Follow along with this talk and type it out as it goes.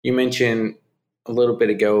You mentioned a little bit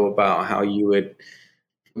ago about how you would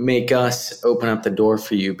make us open up the door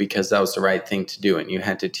for you because that was the right thing to do. And you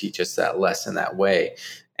had to teach us that lesson that way.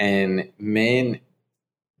 And men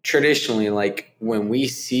traditionally, like when we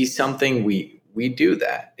see something, we do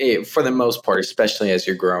that for the most part, especially as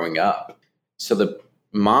you're growing up. So the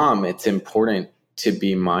mom, it's important to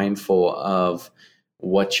be mindful of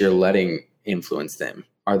what you're letting influence them.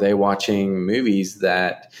 Are they watching movies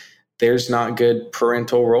that there's not good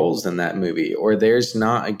parental roles in that movie, or there's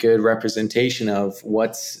not a good representation of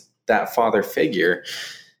what's that father figure?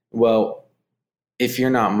 Well, if you're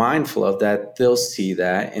not mindful of that, they'll see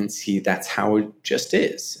that and see that's how it just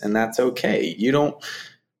is. And that's okay. You don't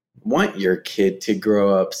want your kid to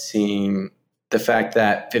grow up seeing the fact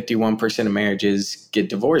that 51% of marriages get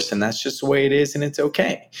divorced and that's just the way it is and it's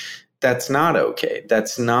okay. That's not okay.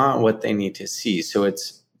 That's not what they need to see. So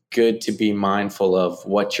it's good to be mindful of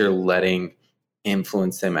what you're letting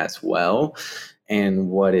influence them as well and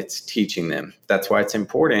what it's teaching them. That's why it's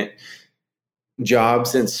important.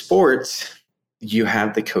 Jobs and sports, you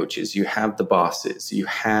have the coaches, you have the bosses, you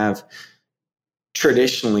have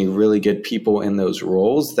traditionally really good people in those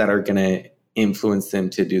roles that are going to influence them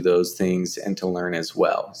to do those things and to learn as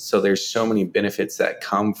well. So there's so many benefits that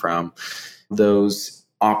come from those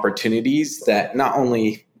opportunities that not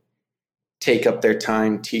only take up their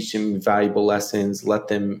time, teach them valuable lessons, let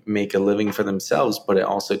them make a living for themselves, but it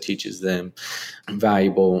also teaches them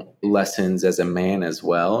valuable lessons as a man as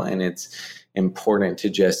well. And it's important to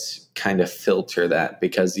just kind of filter that,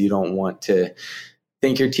 because you don't want to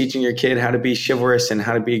think you're teaching your kid how to be chivalrous and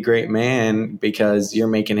how to be a great man because you're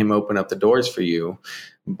making him open up the doors for you.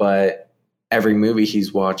 But every movie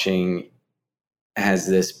he's watching has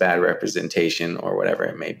this bad representation or whatever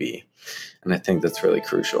it may be. And I think that's really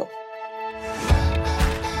crucial.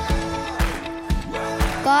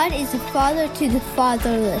 God is a father to the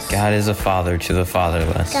fatherless. God is a father to the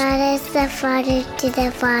fatherless. God is the father to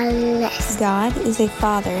the fatherless. God is a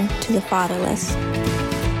father to the fatherless.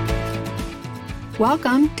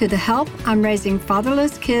 Welcome to the Help I'm Raising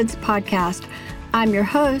Fatherless Kids podcast. I'm your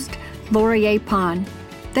host, Lori Apon.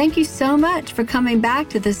 Thank you so much for coming back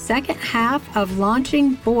to the second half of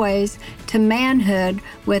launching boys to manhood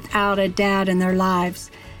without a dad in their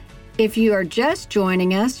lives. If you are just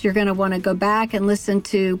joining us, you're going to want to go back and listen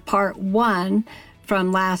to part 1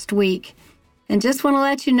 from last week. And just want to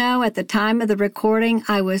let you know, at the time of the recording,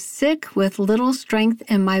 I was sick with little strength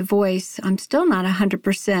in my voice. I'm still not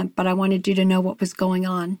 100%, but I wanted you to know what was going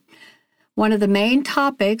on. One of the main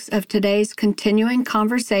topics of today's continuing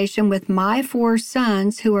conversation with my 4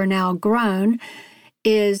 sons, who are now grown,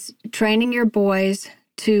 is training your boys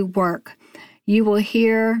to work. You will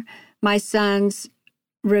hear my sons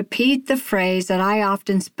repeat the phrase that I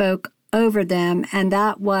often spoke over them, and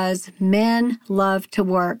that was, men love to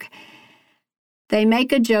work. They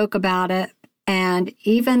make a joke about it, and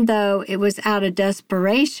even though it was out of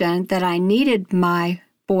desperation that I needed my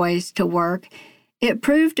boys to work, it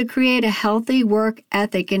proved to create a healthy work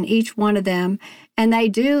ethic in each one of them, and they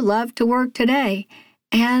do love to work today,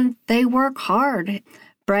 and they work hard.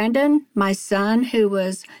 Brandon, my son, who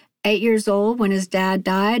was 8 years old when his dad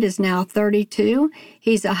died, is now 32.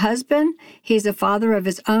 He's a husband, he's a father of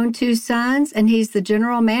his own 2 sons, and he's the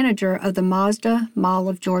general manager of the Mazda Mall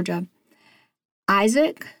of Georgia.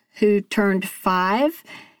 Isaac, who turned 5,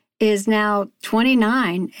 is now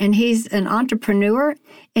 29, and he's an entrepreneur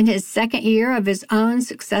in his second year of his own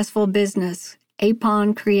successful business,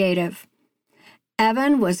 Apon Creative.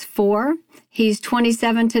 Evan was 4. He's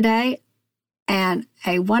 27 today, and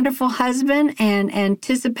a wonderful husband, and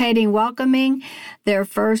anticipating welcoming their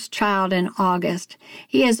first child in August.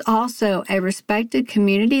 He is also a respected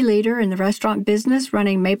community leader in the restaurant business,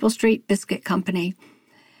 running Maple Street Biscuit Company.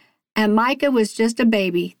 And Micah was just a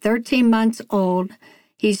baby, 13 months old.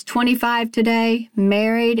 He's 25 today,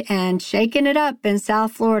 married, and shaking it up in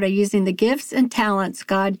South Florida using the gifts and talents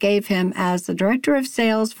God gave him as the director of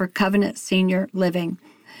sales for Covenant Senior Living.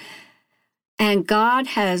 And God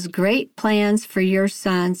has great plans for your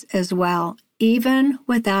sons as well, even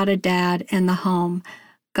without a dad in the home.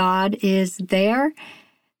 God is there.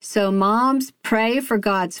 So moms, pray for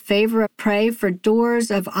God's favor, pray for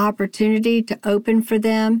doors of opportunity to open for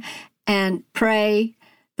them, and pray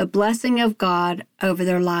the blessing of God over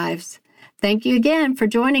their lives. Thank you again for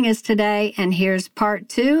joining us today, and here's part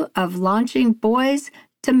 2 of launching boys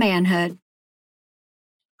to manhood.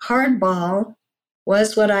 Hardball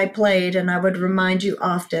was what I played, and I would remind you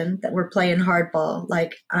often that we're playing hardball.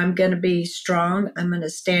 Like, I'm going to be strong, I'm going to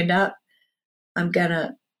stand up, I'm going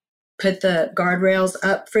to put the guardrails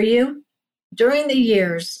up for you. During the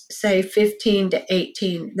years, say 15 to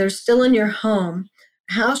 18, they're still in your home,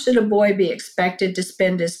 How should a boy be expected to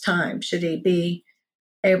spend his time? Should he be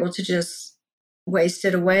able to just waste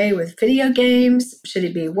it away with video games? Should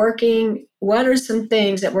he be working? What are some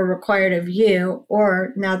things that were required of you,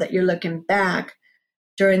 or now that you're looking back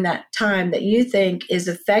during that time, that you think is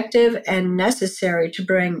effective and necessary to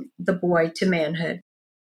bring the boy to manhood?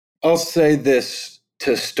 I'll say this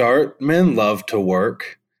to start. Men love to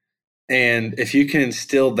work. And if you can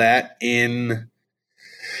instill that in,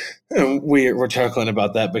 we're chuckling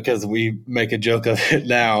about that because we make a joke of it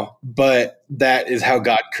now, but that is how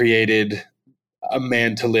God created a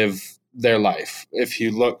man to live their life. If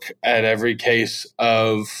you look at every case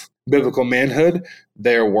of biblical manhood,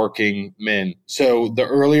 they're working men. So the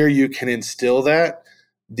earlier you can instill that,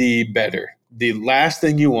 the better. The last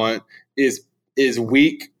thing you want is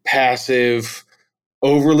weak, passive,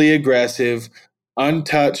 overly aggressive,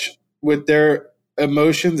 untouched with their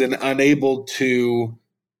emotions and unable to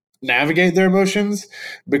navigate their emotions,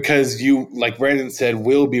 because you, like Brandon said,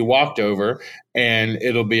 will be walked over and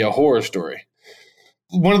it'll be a horror story.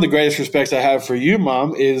 One of the greatest respects I have for you,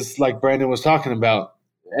 Mom, is like Brandon was talking about.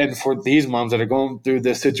 And for these moms that are going through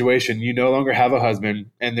this situation, you no longer have a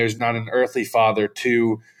husband and there's not an earthly father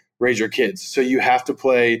to raise your kids. So you have to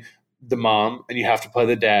play the mom and you have to play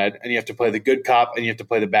the dad and you have to play the good cop and you have to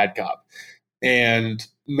play the bad cop. And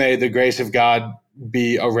may the grace of God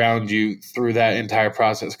be around you through that entire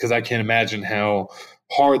process, because I can't imagine how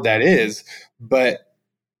hard that is. But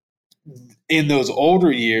in those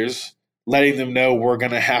older years, letting them know we're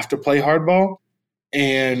going to have to play hardball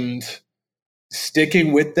and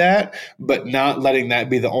sticking with that, but not letting that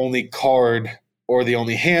be the only card or the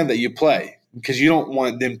only hand that you play, because you don't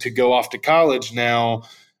want them to go off to college now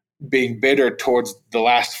being bitter towards the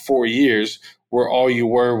last 4 years where all you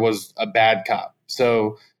were was a bad cop.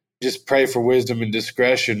 So just pray for wisdom and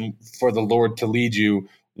discretion for the Lord to lead you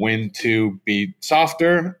when to be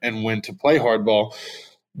softer and when to play hardball.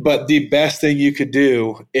 But the best thing you could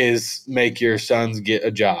do is make your sons get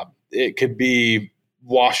a job. It could be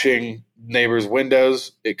washing neighbors'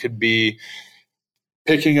 windows. It could be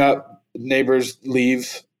picking up neighbors'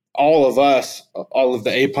 leaves. All of us, all of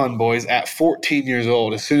the APON boys at 14 years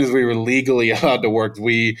old, as soon as we were legally allowed to work,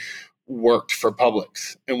 we worked for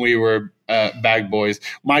Publix and we were bag boys.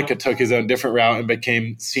 Micah took his own different route and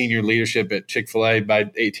became senior leadership at Chick-fil-A by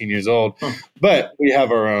 18 years old. But we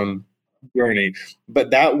have our own journey.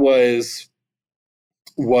 But that was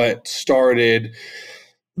what started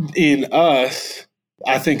in us,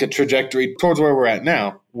 I think, a trajectory towards where we're at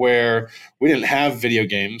now, where we didn't have video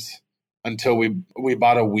games until we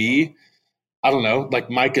bought a Wii. I don't know, like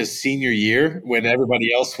Micah's senior year when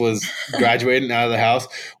everybody else was graduating out of the house.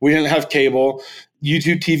 We didn't have cable.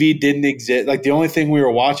 YouTube TV didn't exist. Like the only thing we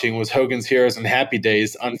were watching was Hogan's Heroes and Happy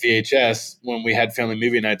Days on VHS when we had family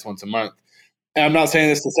movie nights once a month. And I'm not saying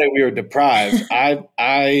this to say we were deprived.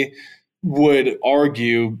 I would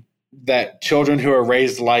argue that children who are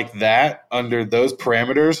raised like that under those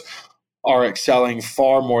parameters are excelling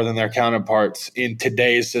far more than their counterparts in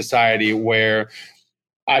today's society, where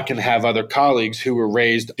I can have other colleagues who were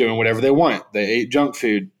raised doing whatever they want. They ate junk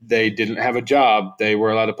food. They didn't have a job. They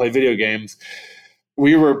were allowed to play video games.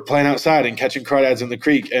 We were playing outside and catching crawdads in the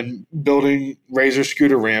creek and building razor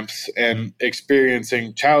scooter ramps and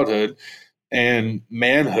experiencing childhood and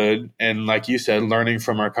manhood. And like you said, learning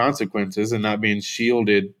from our consequences and not being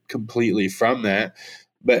shielded completely from that.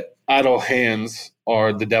 But idle hands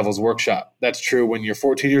are the devil's workshop. That's true when you're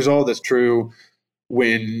 14 years old. That's true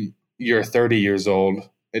when you're 30 years old.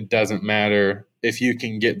 It doesn't matter if you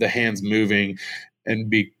can get the hands moving and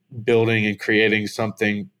be building and creating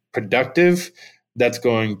something productive, that's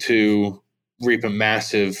going to reap a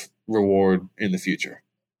massive reward in the future.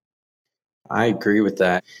 I agree with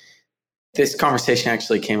that. This conversation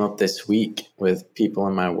actually came up this week with people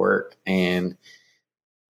in my work, and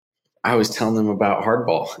I was telling them about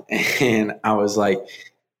hardball, and I was like,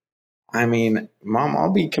 I mean, Mom,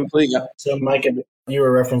 I'll be completely up. So, Mike, you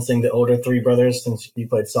were referencing the older three brothers since you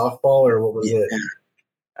played softball, or what was it?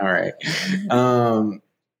 All right.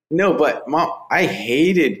 No, but Mom, I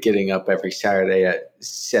hated getting up every Saturday at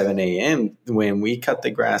 7 a.m. when we cut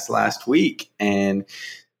the grass last week. And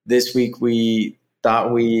this week we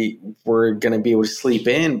thought we were going to be able to sleep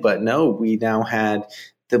in, but no, we now had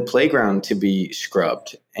the playground to be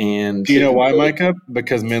scrubbed. And do you know why, Micah?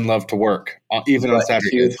 Because men love to work, even on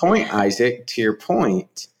Saturdays. To your point, Isaac, to your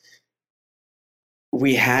point,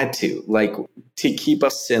 we had to keep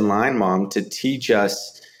us in line, Mom, to teach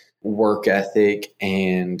us work ethic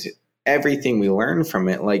and everything we learned from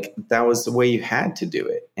it. Like, that was the way you had to do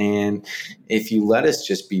it. And if you let us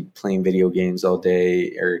just be playing video games all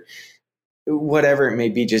day or whatever it may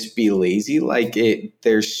be, just be lazy. Like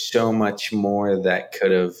there's so much more that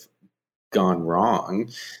could have gone wrong.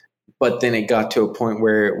 But then it got to a point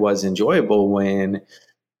where it was enjoyable when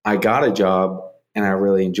I got a job and I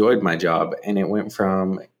really enjoyed my job. And it went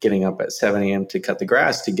from getting up at 7 a.m. to cut the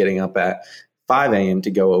grass to getting up at 5 a.m. to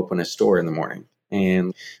go open a store in the morning.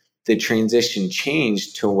 And the transition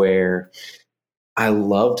changed to where I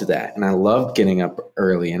loved that. And I loved getting up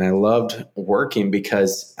early and I loved working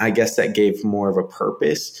because I guess that gave more of a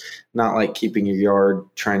purpose. Not like keeping your yard,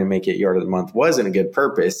 trying to make it yard of the month wasn't a good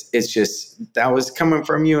purpose. It's just that was coming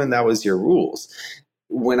from you and that was your rules.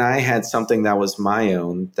 When I had something that was my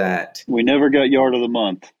own, that we never got yard of the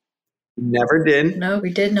month. Never did. No, we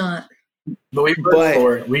did not. But we worked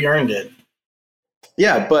for it. We earned it.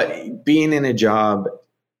 Yeah, but being in a job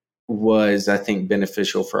was, I think,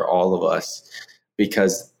 beneficial for all of us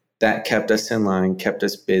because that kept us in line, kept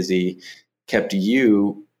us busy, kept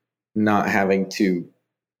you not having to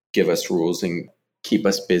give us rules and keep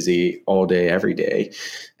us busy all day, every day.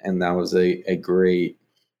 And that was a great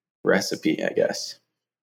recipe, I guess.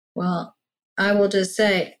 Well, I will just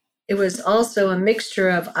say it was also a mixture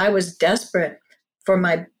of I was desperate for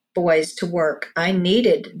my boys to work. I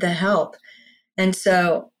needed the help. And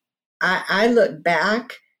so I look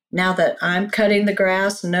back now that I'm cutting the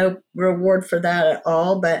grass, no reward for that at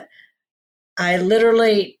all. But I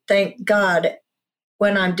literally thank God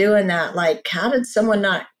when I'm doing that, like, how did someone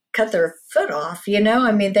not cut their foot off? You know,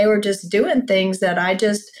 I mean, they were just doing things that I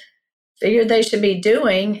just figured they should be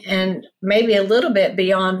doing and maybe a little bit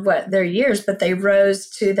beyond what their years, but they rose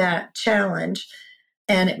to that challenge.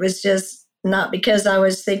 And it was just not because I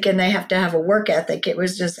was thinking they have to have a work ethic. It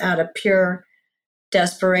was just out of pure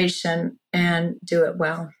desperation and do it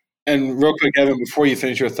well. And real quick, Evan, before you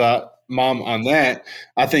finish your thought, Mom, on that,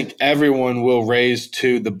 I think everyone will raise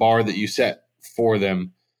to the bar that you set for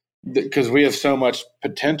them because we have so much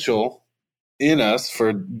potential in us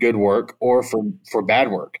for good work or for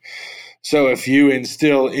bad work. So if you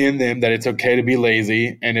instill in them that it's okay to be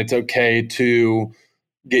lazy and it's okay to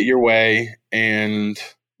get your way and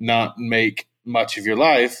not make much of your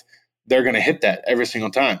life, they're going to hit that every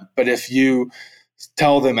single time. But if you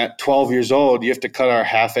tell them at 12 years old, you have to cut our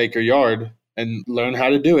half-acre yard and learn how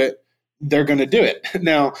to do it, they're going to do it.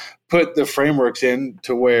 Now, put the frameworks in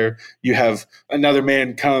to where you have another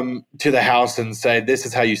man come to the house and say, this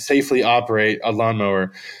is how you safely operate a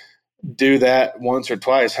lawnmower. Do that once or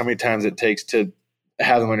twice, how many times it takes to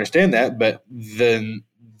have them understand that, but then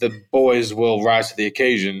the boys will rise to the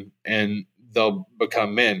occasion and they'll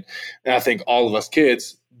become men. And I think all of us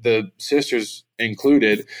kids, the sisters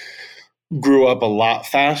included, grew up a lot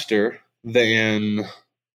faster than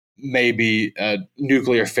maybe a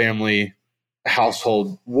nuclear family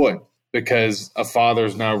household would because a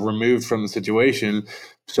father's now removed from the situation.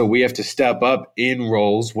 So we have to step up in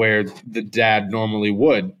roles where the dad normally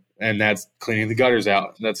would. And that's cleaning the gutters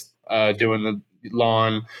out. That's doing the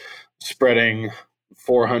lawn, spreading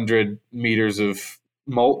 400 meters of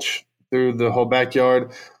mulch through the whole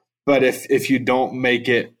backyard. But if you don't make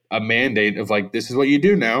it a mandate of like, this is what you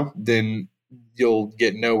do now, then you'll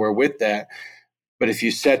get nowhere with that. But if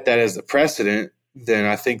you set that as the precedent, then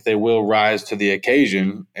I think they will rise to the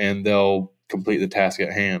occasion and they'll complete the task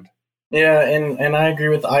at hand. Yeah, and I agree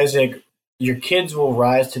with Isaac. Your kids will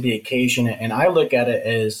rise to the occasion, and I look at it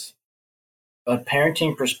as a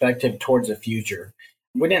parenting perspective towards the future.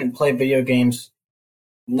 We didn't play video games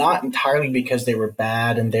not entirely because they were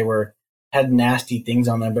bad and they had nasty things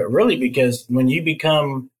on them, but really because when you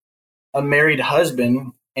become a married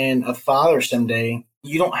husband and a father someday,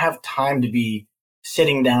 you don't have time to be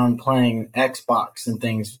sitting down playing Xbox and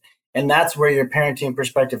things. And that's where your parenting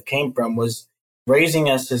perspective came from, was raising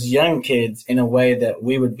us as young kids in a way that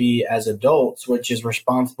we would be as adults, which is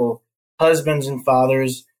responsible husbands and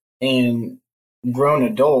fathers and grown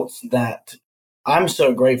adults. That I'm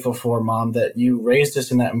so grateful for, Mom, that you raised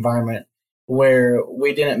us in that environment where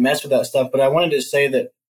we didn't mess with that stuff. But I wanted to say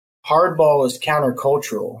that hardball is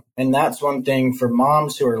countercultural. And that's one thing for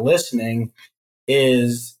moms who are listening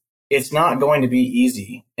is it's not going to be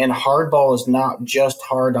easy. And hardball is not just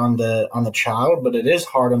hard on the child, but it is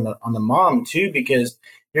hard on the mom too, because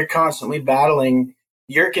you're constantly battling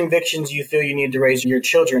your convictions you feel you need to raise your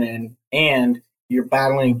children in, and you're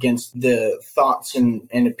battling against the thoughts and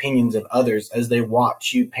opinions of others as they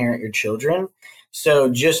watch you parent your children. So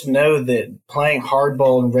just know that playing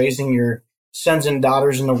hardball and raising your sons and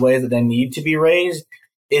daughters in the way that they need to be raised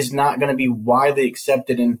is not going to be widely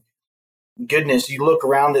accepted. And goodness, you look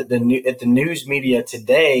around at the news media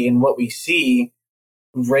today and what we see,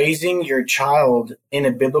 raising your child in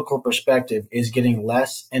a biblical perspective is getting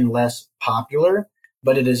less and less popular.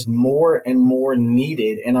 but it is more and more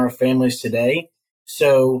needed in our families today.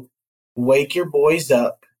 So wake your boys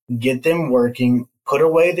up, get them working, put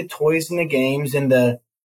away the toys and the games and the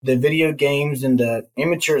video games and the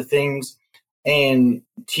immature things, and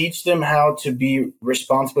teach them how to be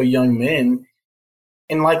responsible young men.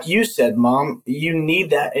 And like you said, Mom, you need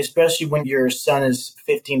that, especially when your son is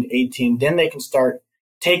 15 to 18. Then they can start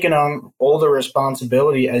taking on older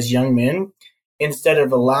responsibility as young men instead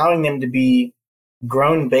of allowing them to be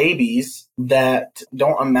grown babies that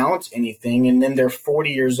don't amount to anything. And then they're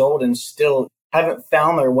 40 years old and still haven't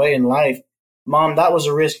found their way in life. Mom, that was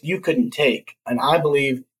a risk you couldn't take. And I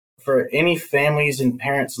believe for any families and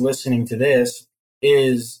parents listening to this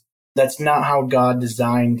is that's not how God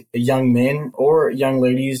designed young men or young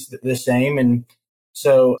ladies the same. And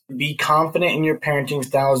so be confident in your parenting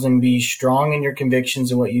styles and be strong in your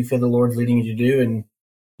convictions and what you feel the Lord's leading you to do. And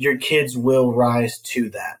your kids will rise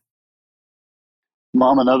to that.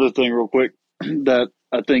 Mom, another thing real quick that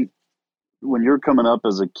I think when you're coming up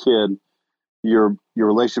as a kid, your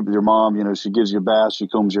relationship with your mom, she gives you a bath, she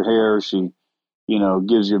combs your hair, she,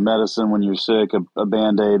 gives you medicine when you're sick, a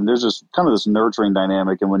Band-Aid. And there's just kind of this nurturing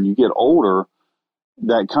dynamic. And when you get older,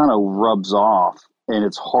 that kind of rubs off, and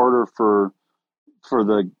it's harder for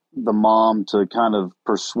the mom to kind of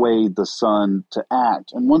persuade the son to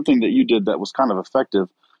act. And one thing that you did that was kind of effective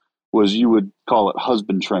was you would call it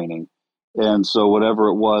husband training. And so whatever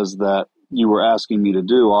it was that you were asking me to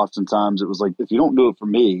do, oftentimes it was like, if you don't do it for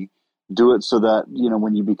me, do it so that,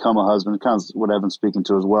 when you become a husband, kind of what Evan's speaking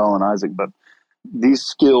to as well, and Isaac, but these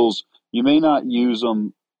skills, you may not use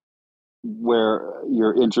them where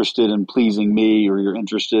you're interested in pleasing me or you're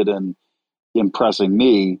interested in impressing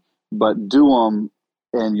me, but do them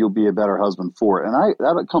and you'll be a better husband for it. And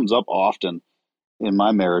that comes up often in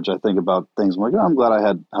my marriage. I think about things I'm like, I'm glad I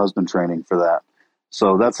had husband training for that.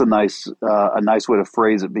 So that's a nice way to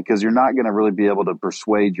phrase it, because you're not going to really be able to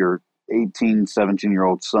persuade your 18,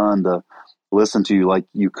 17-year-old son to listen to you like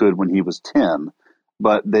you could when he was 10.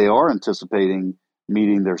 But they are anticipating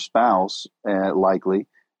meeting their spouse, likely,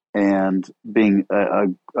 and being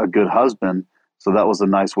a good husband. So that was a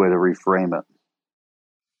nice way to reframe it.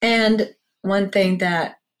 And one thing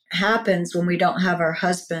that happens when we don't have our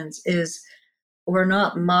husbands is we're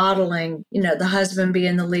not modeling, the husband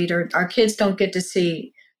being the leader. Our kids don't get to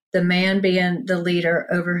see the man being the leader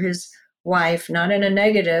over his wife, not in a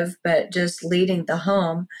negative, but just leading the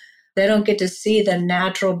home. They don't get to see the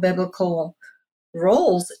natural biblical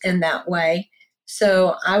roles in that way.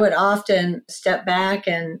 So I would often step back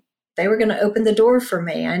and they were going to open the door for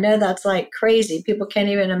me. I know that's like crazy. People can't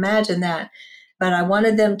even imagine that. But I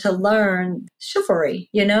wanted them to learn chivalry,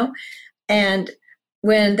 And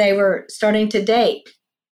when they were starting to date,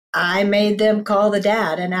 I made them call the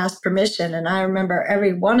dad and ask permission. And I remember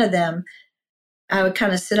every one of them, I would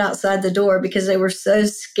kind of sit outside the door because they were so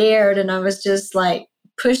scared. And I was just like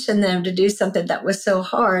pushing them to do something that was so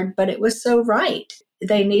hard, but it was so right.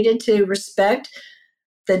 They needed to respect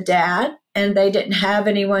the dad, and they didn't have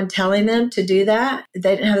anyone telling them to do that.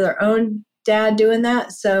 They didn't have their own dad doing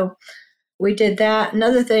that. So we did that.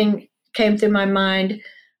 Another thing came through my mind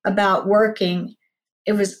about working.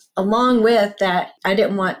 It was along with that, I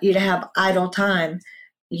didn't want you to have idle time.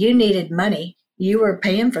 You needed money. You were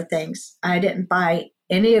paying for things. I didn't buy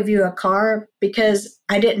any of you a car because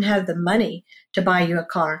I didn't have the money to buy you a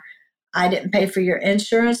car. I didn't pay for your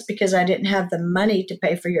insurance because I didn't have the money to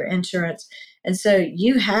pay for your insurance. And so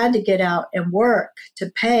you had to get out and work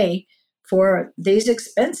to pay for these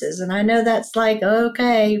expenses. And I know that's like,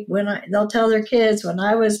 okay, they'll tell their kids, when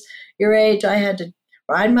I was your age, I had to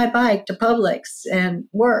ride my bike to Publix and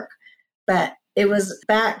work. But it was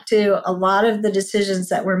back to a lot of the decisions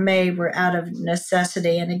that were made were out of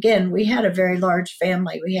necessity. And again, we had a very large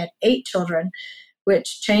family. We had 8 children,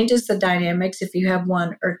 which changes the dynamics if you have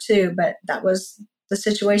 1 or 2. But that was the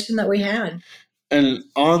situation that we had. And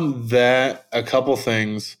on that, a couple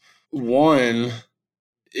things. One,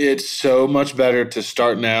 it's so much better to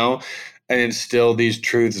start now and instill these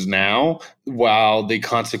truths now while the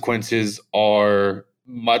consequences are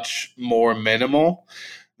much more minimal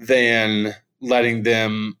than letting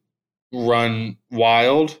them run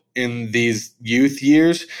wild in these youth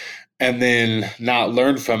years and then not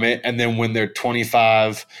learn from it. And then when they're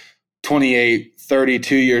 25, 28,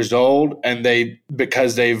 32 years old, and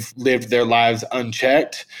because they've lived their lives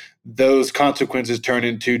unchecked, those consequences turn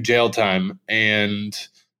into jail time and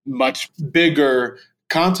much bigger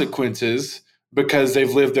consequences because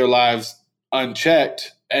they've lived their lives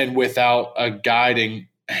unchecked and without a guiding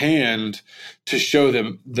hand to show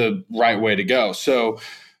them the right way to go. So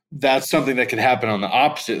that's something that can happen on the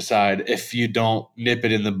opposite side if you don't nip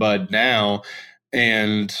it in the bud now.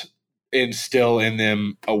 and instill in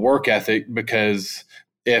them a work ethic, because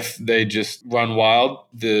if they just run wild,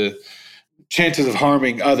 the chances of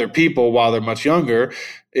harming other people while they're much younger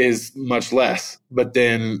is much less. But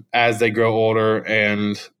then as they grow older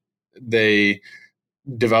and they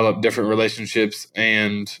develop different relationships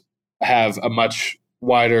and have a much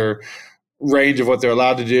wider range of what they're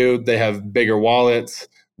allowed to do, they have bigger wallets,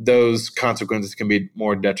 those consequences can be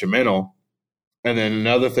more detrimental. And then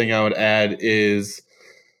another thing I would add is,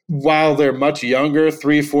 while they're much younger,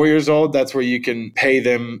 3, 4 years old, that's where you can pay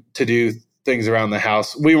them to do things around the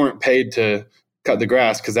house. We weren't paid to cut the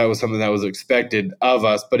grass because that was something that was expected of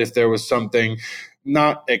us. But if there was something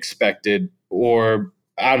not expected or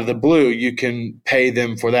out of the blue, you can pay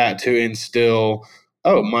them for that to instill,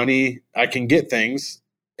 oh, money, I can get things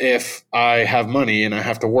if I have money and I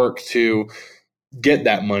have to work to get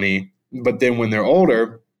that money. But then when they're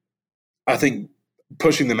older, I think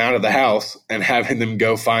pushing them out of the house and having them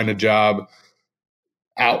go find a job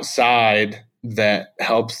outside that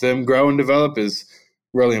helps them grow and develop is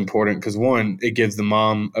really important, because one, it gives the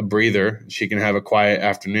mom a breather. She can have a quiet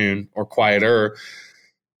afternoon or quieter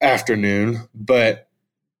afternoon. But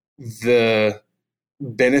the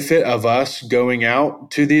benefit of us going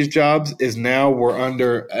out to these jobs is now we're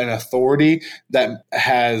under an authority that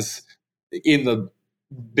has, in the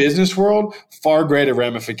business world, far greater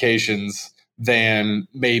ramifications than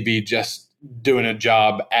maybe just doing a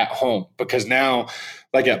job at home. Because now,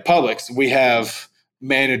 like at Publix, we have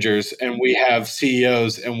managers and we have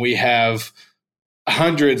CEOs and we have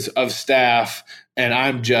hundreds of staff, and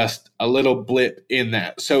I'm just a little blip in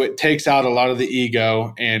that. So it takes out a lot of the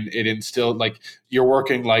ego, and it instilled, like, you're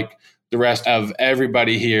working like the rest of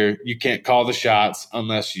everybody here. You can't call the shots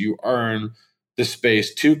unless you earn the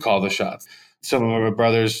space to call the shots. Some of my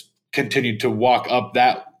brothers continued to walk up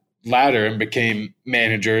that ladder and became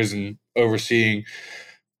managers and overseeing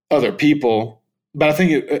other people. But I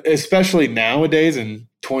think, especially nowadays in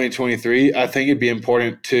 2023, I think it'd be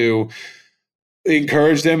important to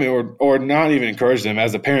encourage them, or not even encourage them.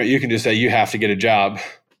 As a parent, you can just say, you have to get a job,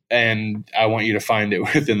 and I want you to find it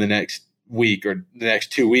within the next week or the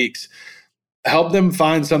next 2 weeks. Help them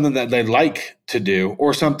find something that they like to do,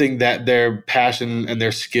 or something that their passion and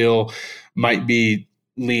their skill might be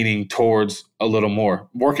leaning towards a little more.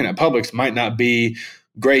 Working at Publix might not be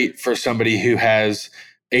great for somebody who has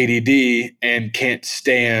ADD and can't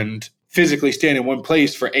physically stand in one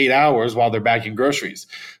place for 8 hours while they're bagging groceries.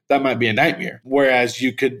 That might be a nightmare. Whereas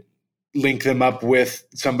you could link them up with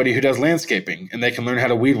somebody who does landscaping, and they can learn how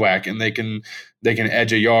to weed whack, and they can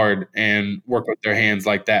edge a yard and work with their hands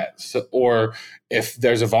like that. So, or if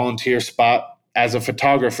there's a volunteer spot as a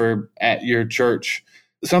photographer at your church,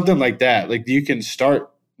 something like that. Like, you can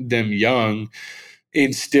start them young,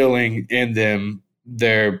 instilling in them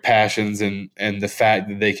their passions and the fact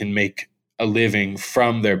that they can make a living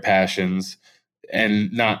from their passions,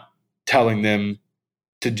 and not telling them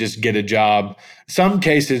to just get a job. Some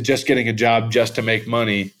cases, just getting a job just to make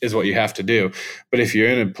money is what you have to do. But if you're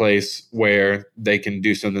in a place where they can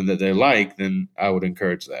do something that they like, then I would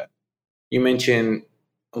encourage that. You mentioned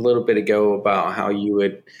a little bit ago about how you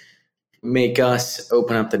would make us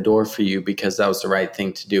open up the door for you because that was the right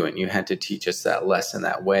thing to do, and you had to teach us that lesson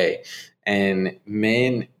that way. And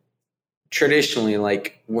men, traditionally,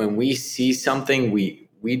 like, when we see something,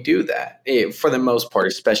 we do that for the most part,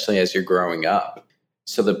 especially as you're growing up.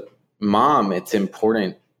 So the mom, it's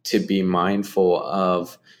important to be mindful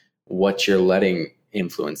of what you're letting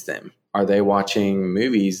influence them. Are they watching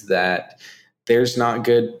movies that there's not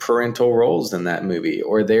good parental roles in that movie,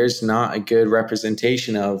 or there's not a good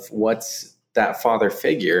representation of what's that father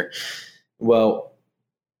figure? Well,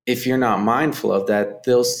 if you're not mindful of that,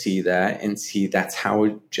 they'll see that and see that's how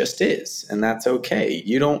it just is. And that's okay.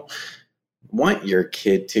 You don't want your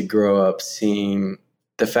kid to grow up seeing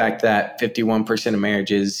the fact that 51% of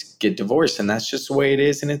marriages get divorced, and that's just the way it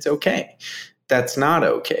is, and it's okay. That's not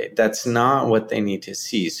okay. That's not what they need to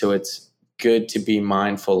see. So it's good to be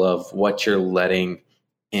mindful of what you're letting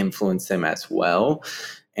influence them as well,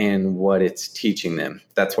 and what it's teaching them.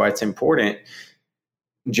 That's why it's important.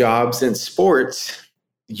 Jobs and sports,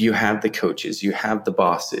 you have the coaches, you have the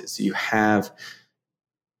bosses, you have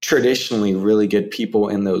traditionally really good people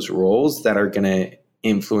in those roles that are going to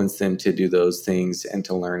influence them to do those things and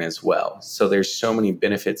to learn as well. So there's so many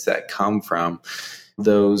benefits that come from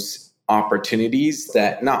those opportunities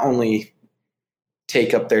that not only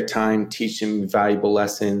take up their time, teach them valuable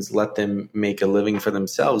lessons, let them make a living for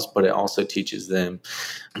themselves, but it also teaches them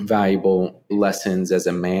valuable lessons as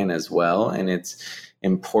a man as well. And it's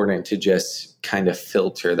important to just kind of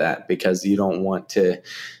filter that, because you don't want to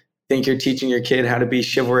think you're teaching your kid how to be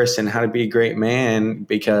chivalrous and how to be a great man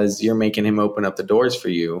because you're making him open up the doors for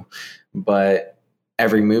you. But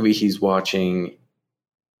every movie he's watching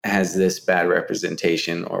has this bad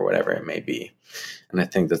representation or whatever it may be. And I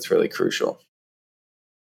think that's really crucial.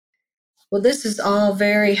 Well, this is all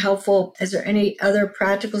very helpful. Is there any other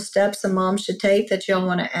practical steps a mom should take that y'all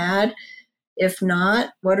want to add? If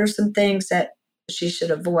not, what are some things that she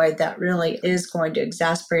should avoid that really is going to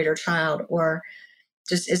exasperate her child or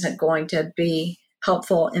just isn't going to be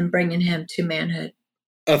helpful in bringing him to manhood?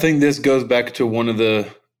 I think this goes back to one of the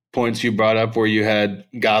points you brought up where you had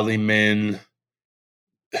godly men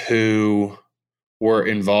who were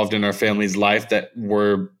involved in our family's life that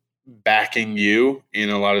were backing you in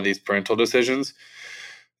a lot of these parental decisions.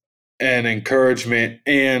 An encouragement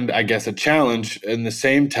and I guess a challenge in the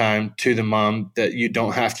same time to the mom that you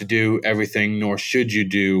don't have to do everything, nor should you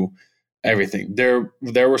do everything. There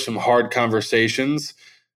were some hard conversations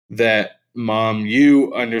that, Mom,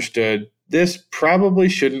 you understood this probably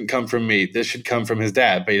shouldn't come from me. This should come from his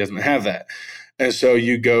dad, but he doesn't have that. And so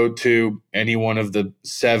you go to any one of the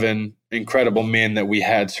 7 incredible men that we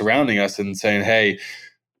had surrounding us and saying, hey,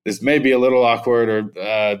 this may be a little awkward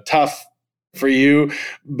or tough for you,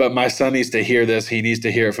 but my son needs to hear this. He needs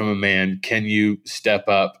to hear it from a man. Can you step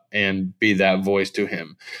up and be that voice to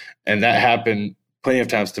him? And that happened plenty of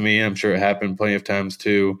times to me. I'm sure it happened plenty of times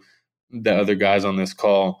to the other guys on this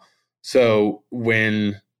call. So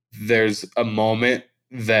when there's a moment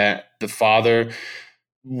that the father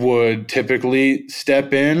would typically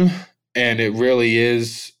step in, and it really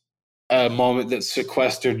is a moment that's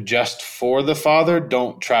sequestered just for the father,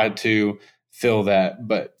 don't try to fill that,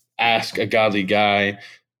 but ask a godly guy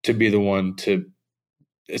to be the one to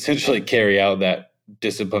essentially carry out that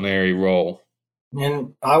disciplinary role.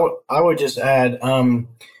 And I would just add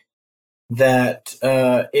that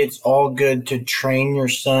it's all good to train your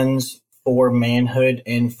sons for manhood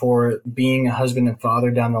and for being a husband and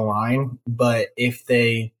father down the line. But if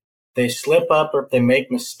they slip up or if they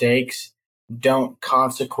make mistakes, don't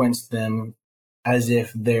consequence them as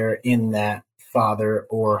if they're in that father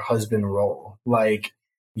or husband role. Like,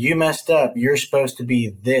 you messed up. You're supposed to be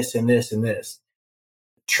this and this and this.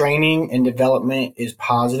 Training and development is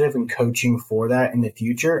positive and coaching for that in the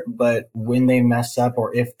future. But when they mess up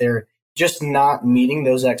or if they're just not meeting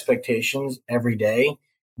those expectations every day,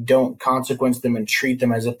 don't consequence them and treat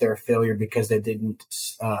them as if they're a failure because they didn't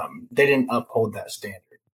uphold that standard.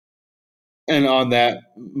 And on that,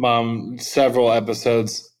 Mom, several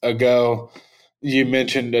episodes ago, you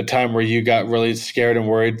mentioned a time where you got really scared and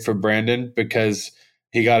worried for Brandon because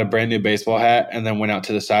he got a brand new baseball hat and then went out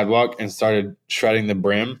to the sidewalk and started shredding the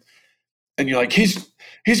brim. And you're like, he's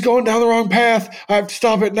going down the wrong path. I have to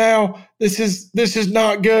stop it now. This is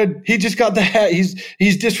not good. He just got the hat.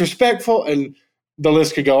 He's disrespectful. And the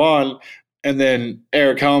list could go on. And then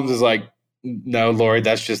Eric Holmes is like, no, Lori,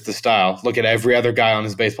 that's just the style. Look at every other guy on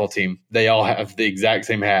his baseball team. They all have the exact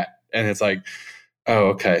same hat. And it's like, oh,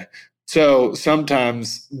 okay. So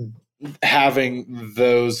sometimes having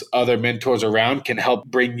those other mentors around can help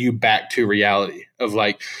bring you back to reality of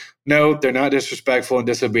like, no, they're not disrespectful and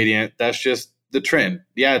disobedient. That's just the trend.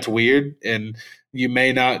 Yeah, it's weird and you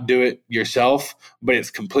may not do it yourself, but it's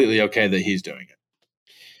completely okay that he's doing it.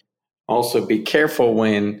 Also, be careful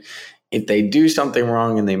if they do something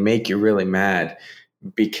wrong and they make you really mad,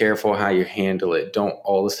 be careful how you handle it. Don't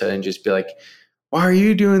all of a sudden just be like, why are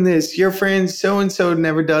you doing this? Your friend so-and-so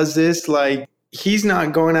never does this. Like, he's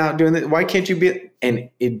not going out doing this. Why can't you be? And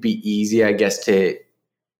it'd be easy, I guess, to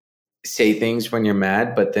say things when you're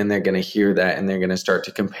mad, but then they're going to hear that and they're going to start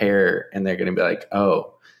to compare and they're going to be like,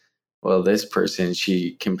 oh, well, this person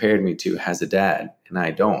she compared me to has a dad and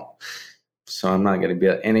I don't. So I'm not going to be,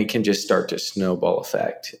 and it can just start to snowball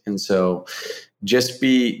effect. And so just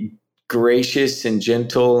be gracious and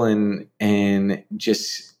gentle and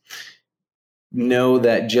just know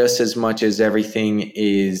that just as much as everything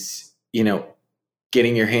is,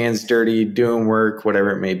 getting your hands dirty, doing work,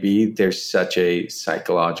 whatever it may be, there's such a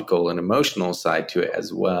psychological and emotional side to it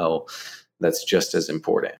as well. That's just as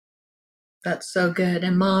important. That's so good.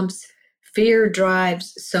 And moms, fear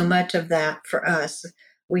drives so much of that for us.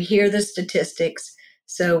 We hear the statistics.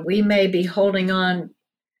 So we may be holding on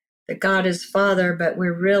that God is Father, but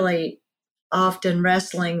we're really often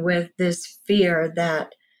wrestling with this fear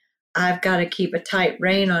that I've got to keep a tight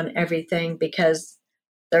rein on everything because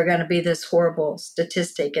they're going to be this horrible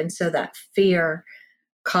statistic. And so that fear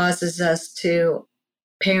causes us to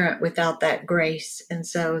parent without that grace. And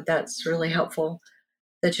so that's really helpful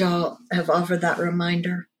that y'all have offered that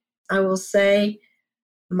reminder. I will say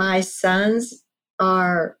my sons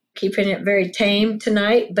are keeping it very tame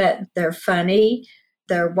tonight, but they're funny.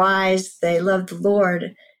 they're wise, they love the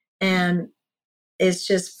Lord, and it's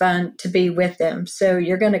just fun to be with them. So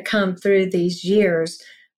you're going to come through these years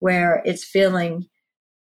where it's feeling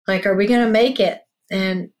like, are we going to make it?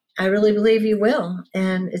 And I really believe you will.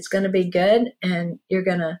 And it's going to be good. And you're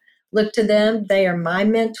going to look to them. They are my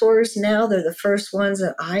mentors now. They're the first ones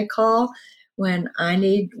that I call when I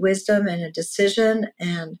need wisdom and a decision.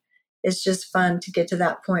 And it's just fun to get to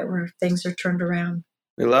that point where things are turned around.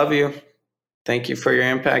 We love you. Thank you for your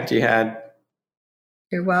impact you had.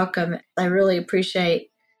 You're welcome. I really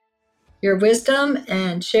appreciate your wisdom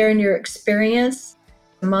and sharing your experience.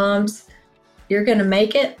 Moms, you're going to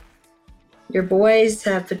make it. Your boys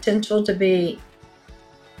have potential to be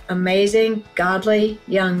amazing, godly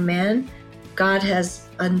young men. God has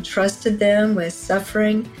entrusted them with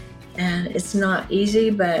suffering, and it's not easy,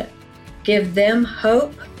 but give them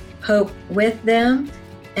hope with them,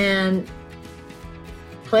 and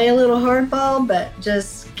play a little hardball, but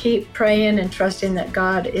just keep praying and trusting that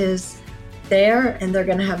God is there, and they're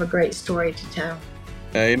going to have a great story to tell.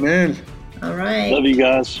 Amen. All right. Love you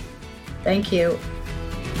guys. Thank you.